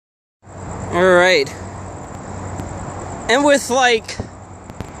Alright. And with like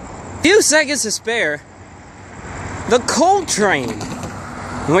few seconds to spare, the coal train,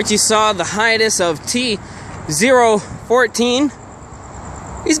 in which you saw the hiatus of T014,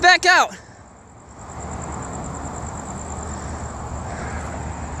 he's back out.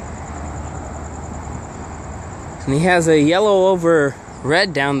 And he has a yellow over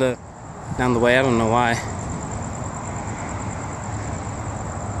red down the way. I don't know why.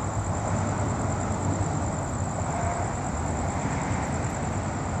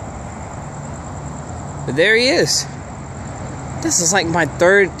 But there he is. This is like my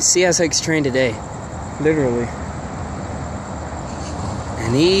third CSX train today. Literally.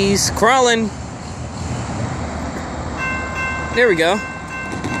 And he's crawling. There we go.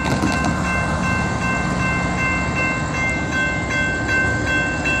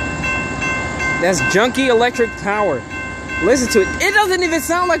 That's junky electric power. Listen to it. It doesn't even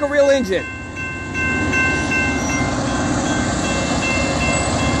sound like a real engine.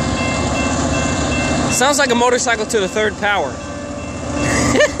 Sounds like a motorcycle to the third power.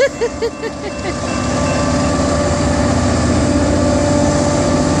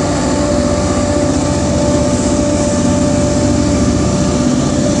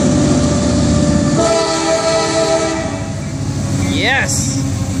 Yes.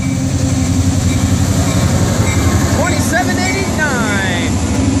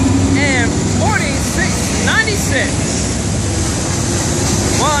 2789 and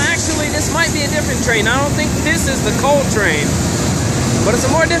 4696. Well, actually, this might be a different train. I don't think this is the coal train, but it's a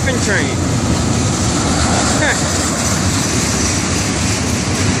more different train.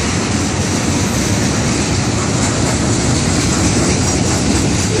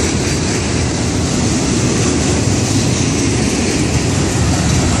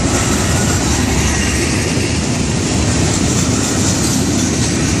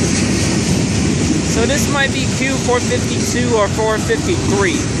 So this might be Q452 or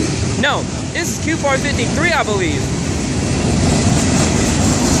 453. No, this is Q453, I believe.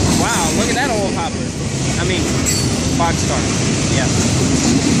 Wow, look at that old hopper. I mean, boxcar. Yeah.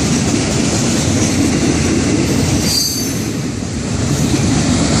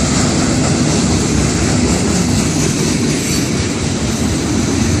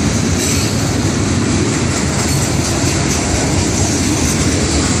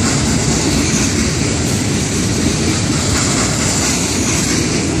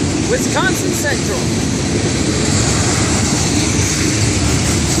 Wisconsin Central.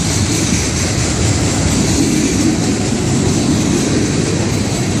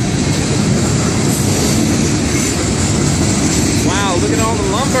 Wow, look at all the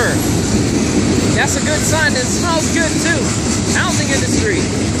lumber. That's a good sign. It smells good too. Housing industry.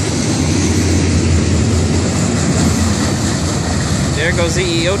 There goes the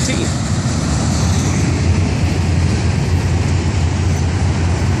EOT.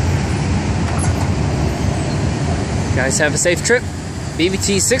 Guys, have a safe trip.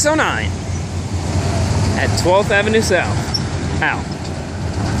 BBT 609 at 12th Avenue South. Out.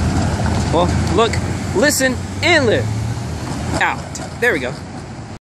 Well, look, listen, and live. Out. There we go.